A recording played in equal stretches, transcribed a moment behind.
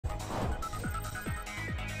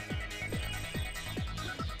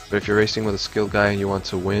But if you're racing with a skilled guy and you want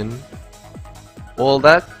to win, well,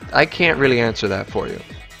 that I can't really answer that for you.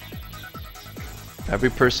 Every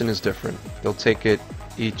person is different. They'll take it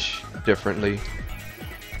each differently.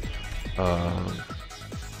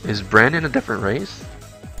 Is Brandon a different race?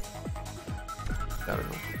 I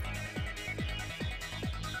don't know.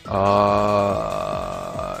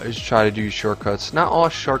 Just try to do shortcuts. Not all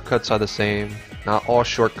shortcuts are the same. Not all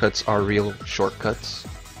shortcuts are real shortcuts.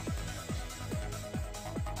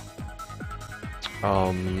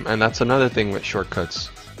 And that's another thing with shortcuts.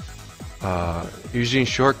 Using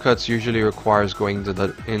shortcuts usually requires going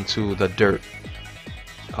to into the dirt.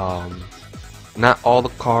 Not all the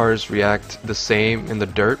cars react the same in the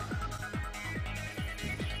dirt.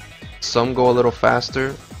 Some go a little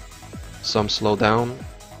faster, some slow down.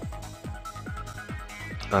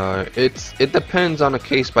 It depends on a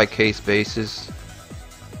case-by-case basis.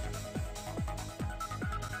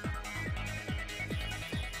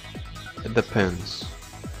 It depends.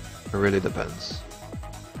 It really depends.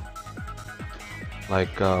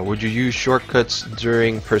 Like, would you use shortcuts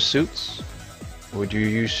during pursuits? Would you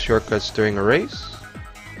use shortcuts during a race?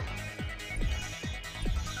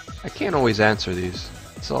 I can't always answer these.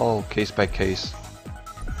 It's all case by case.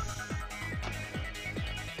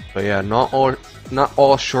 But yeah, not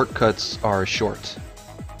all shortcuts are short.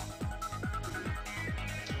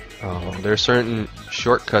 There are certain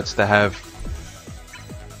shortcuts that have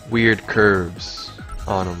weird curves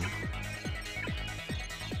on them.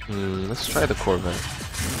 Let's try the Corvette.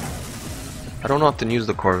 I don't often use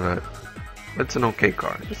the Corvette. It's an okay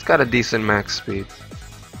car. It's got a decent max speed.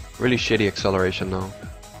 Really shitty acceleration though.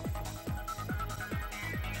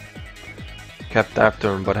 Kept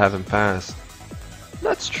after him but haven't passed.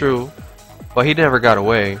 That's true. But he never got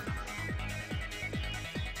away.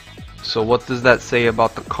 So what does that say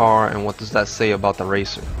about the car and what does that say about the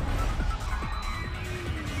racer?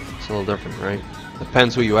 It's a little different, right?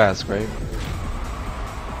 Depends who you ask, right?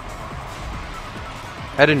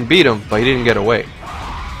 I didn't beat him, but he didn't get away.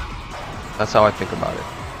 That's how I think about it.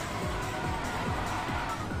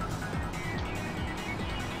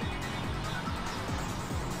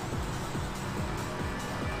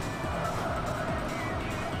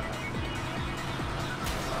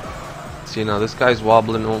 See, now this guy's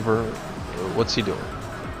wobbling over. What's he doing?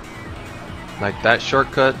 Like that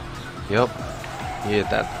shortcut? Yep. He hit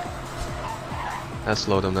that. That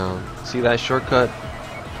slowed him down. See that shortcut?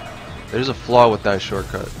 There's a flaw with that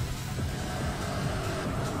shortcut.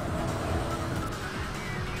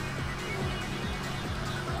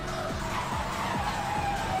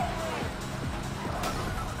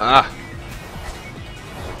 Ah!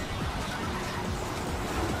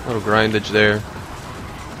 Little grindage there.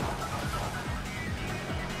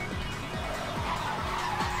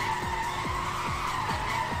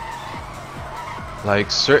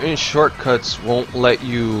 Like certain shortcuts won't let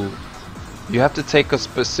you. You have to take a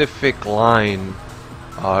specific line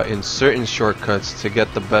in certain shortcuts to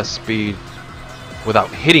get the best speed without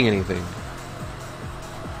hitting anything.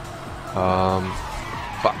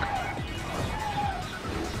 Fuck.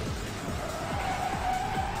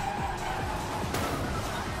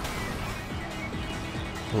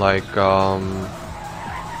 Like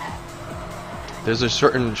there's a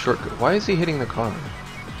certain shortcut. Why is he hitting the car?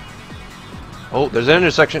 Oh, there's an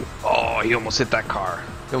intersection. Oh, he almost hit that car.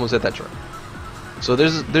 He almost hit that truck. So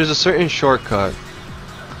there's a certain shortcut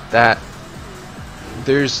that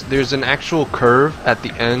there's an actual curve at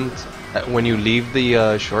the end when you leave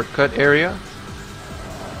the shortcut area.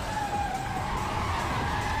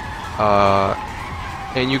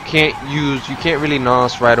 And you can't really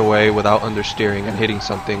nos right away without understeering and hitting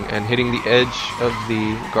something and hitting the edge of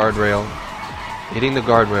the guardrail, hitting the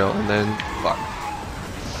guardrail, and then fuck.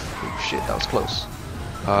 Oh shit, that was close.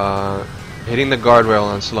 Hitting the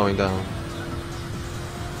guardrail and slowing down.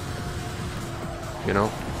 You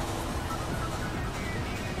know?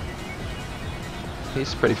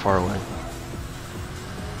 He's pretty far away.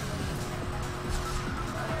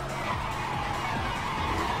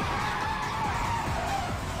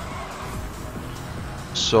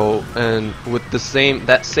 So, and with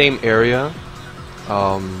that same area,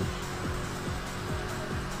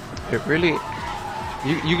 it really,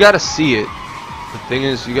 you gotta see it. The thing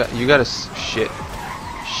is, you gotta shit.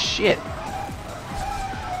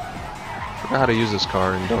 I forgot how to use this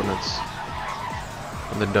car in donuts.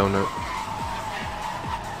 In the donut.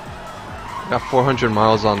 I got 400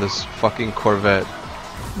 miles on this fucking Corvette.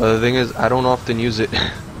 But the thing is, I don't often use it.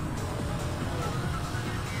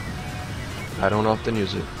 I don't often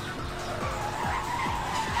use it.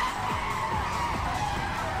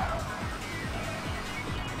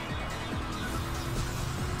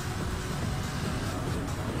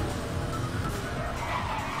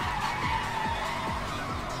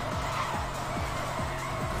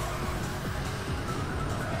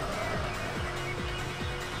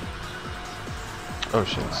 Oh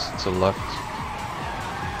shit, it's a left.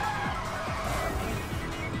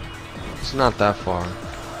 It's not that far.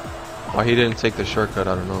 Why he didn't take the shortcut,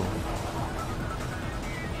 I don't know.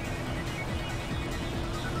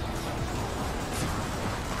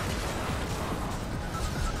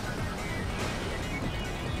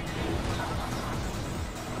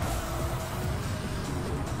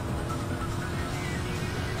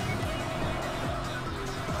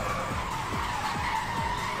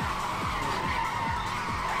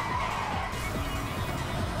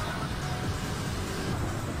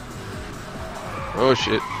 Oh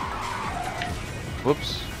shit.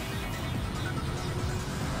 Whoops.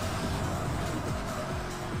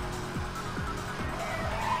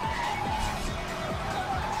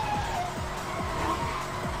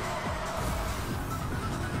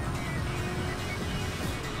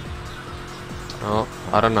 Oh,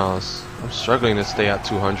 I don't know. I'm struggling to stay at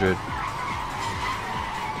 200.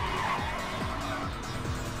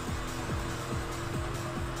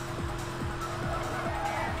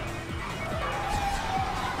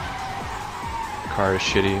 Car is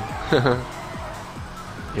shitty.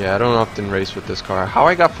 Yeah, I don't often race with this car. How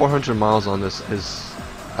I got 400 miles on this is...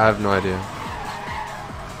 I have no idea.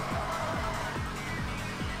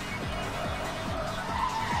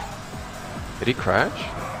 Did he crash?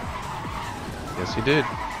 Yes, he did.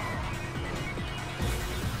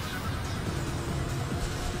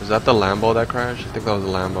 Was that the Lambo that crashed? I think that was the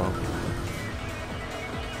Lambo.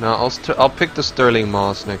 No, I'll pick the Sterling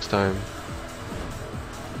Moss next time.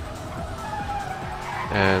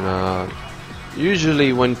 And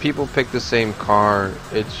usually when people pick the same car,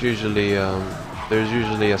 it's usually there's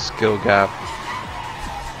usually a skill gap.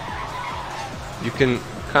 You can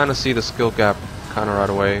kind of see the skill gap kind of right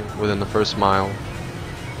away within the first mile.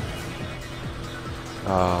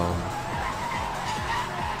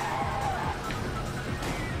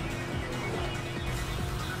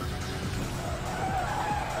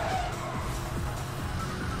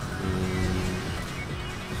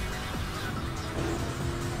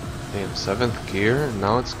 Damn, 7th gear, and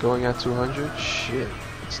now it's going at 200? Shit,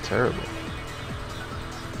 it's terrible.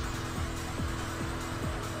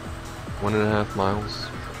 1.5 miles.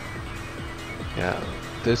 Yeah,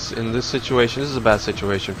 in this situation, this is a bad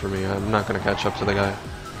situation for me. I'm not gonna catch up to the guy.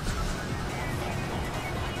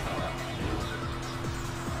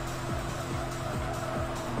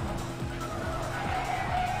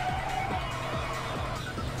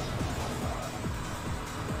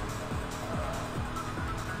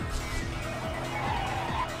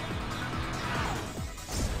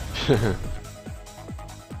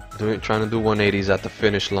 Trying to do 180s at the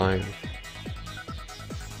finish line.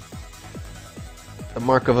 The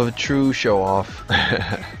mark of a true show off.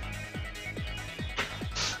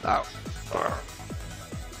 Ow.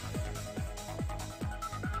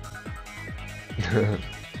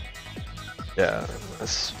 Yeah,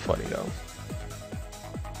 that's funny though.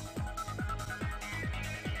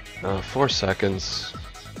 4 seconds.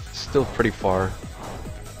 Still pretty far.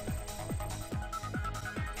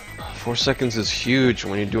 4 seconds is huge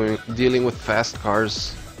when you're dealing with fast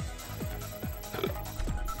cars.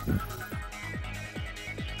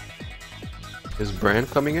 Is Brand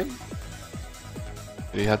coming in?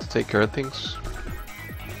 Did he have to take care of things?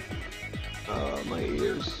 My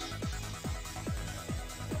ears.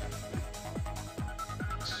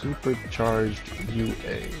 Supercharged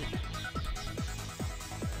UA.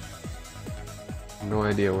 No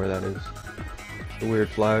idea where that is. It's a weird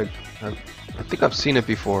flag. I think I've seen it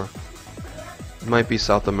before. It might be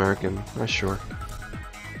South American, not sure.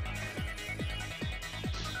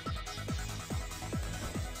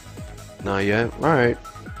 Not yet? Alright.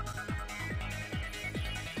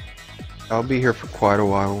 I'll be here for quite a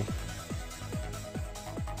while.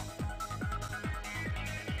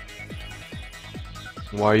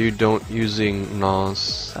 Why you don't using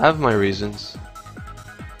NOS? I have my reasons.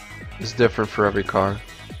 It's different for every car.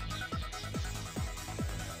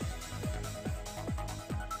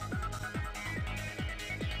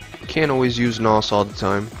 Can't always use NOS all the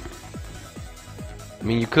time. I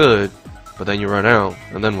mean, you could, but then you run out,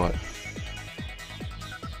 and then what?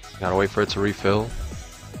 Gotta wait for it to refill.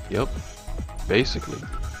 Yep, basically.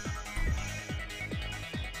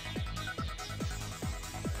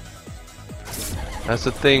 That's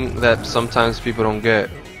the thing that sometimes people don't get.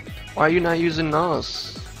 Why are you not using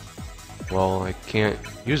NOS? Well, I can't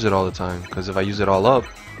use it all the time, because if I use it all up,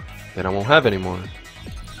 then I won't have any more.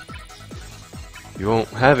 You won't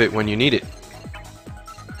have it when you need it.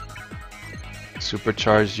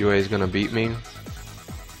 Supercharged UA is gonna beat me.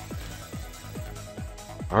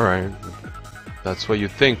 Alright. That's what you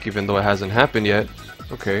think, even though it hasn't happened yet.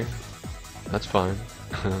 Okay. That's fine.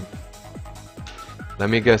 Let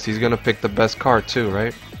me guess, he's gonna pick the best car too,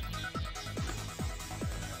 right?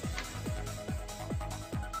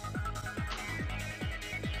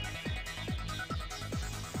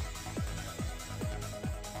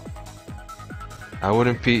 I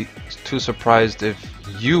wouldn't be too surprised if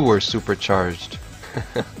you were supercharged.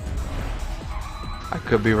 I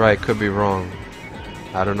could be right, could be wrong.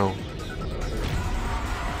 I don't know.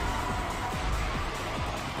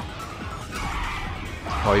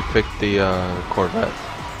 Oh, he picked the Corvette.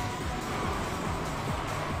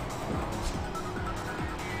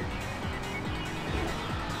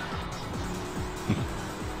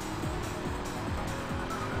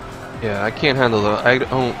 Yeah, I can't handle I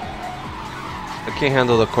can't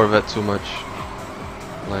handle the Corvette too much.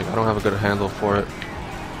 Like, I don't have a good handle for it.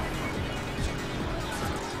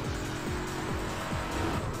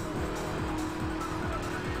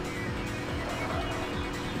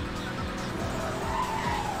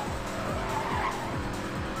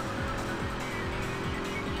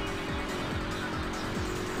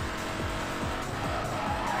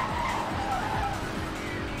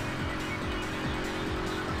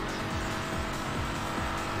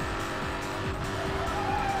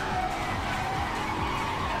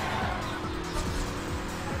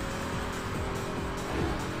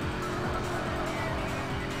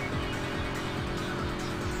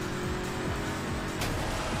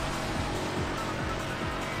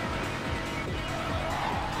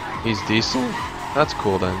 He's decent? That's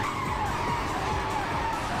cool then.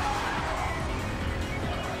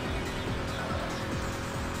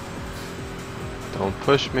 Don't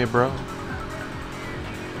push me, bro.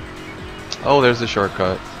 Oh, there's the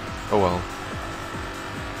shortcut. Oh well.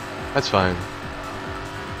 That's fine.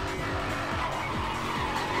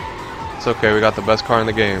 It's okay, we got the best car in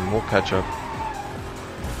the game. We'll catch up.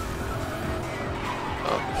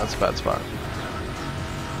 Oh, that's a bad spot.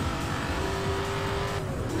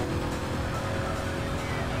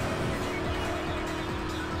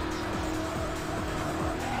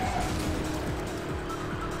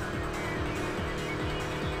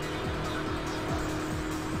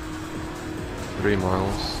 $3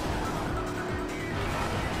 miles.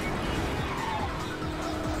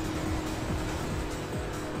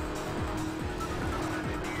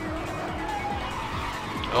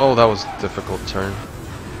 Oh, that was a difficult turn.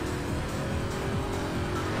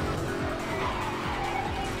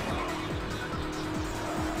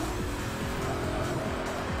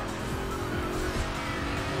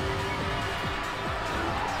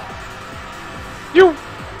 You.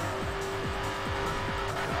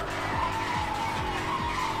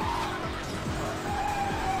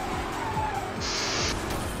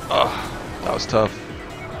 That was tough.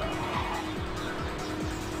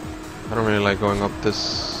 I don't really like going up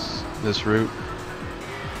this route.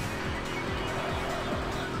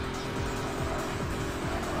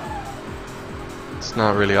 It's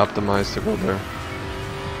not really optimized to go there.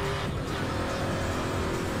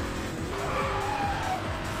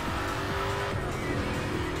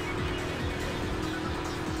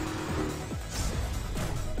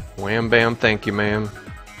 Wham bam, thank you, ma'am.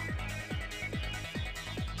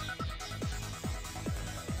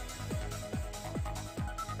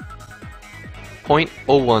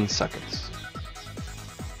 .01 seconds.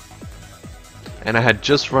 And I had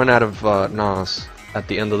just run out of NOS at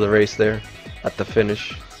the end of the race there, at the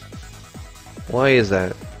finish. Why is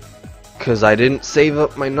that? Because I didn't save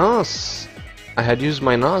up my NOS. I had used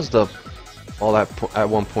my NOS up all at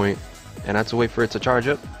one point, and I had to wait for it to charge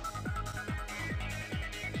up.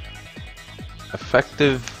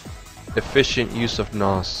 Effective, efficient use of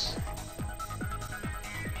NOS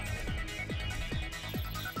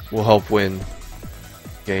will help win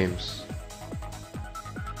games.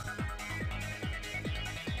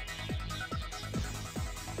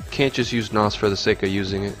 Can't just use NOS for the sake of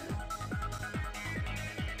using it.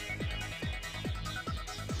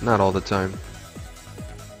 Not all the time.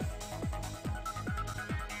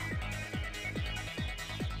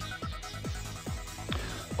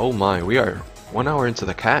 Oh my, we are 1 hour into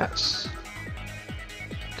the cast.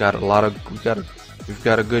 Got a lot of we've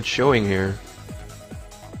got a good showing here.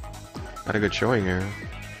 Got a good showing here.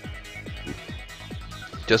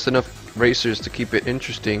 Just enough racers to keep it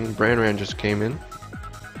interesting. Brandran just came in.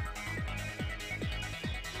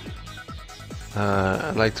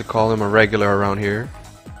 I'd like to call him a regular around here,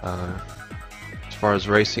 as far as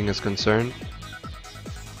racing is concerned.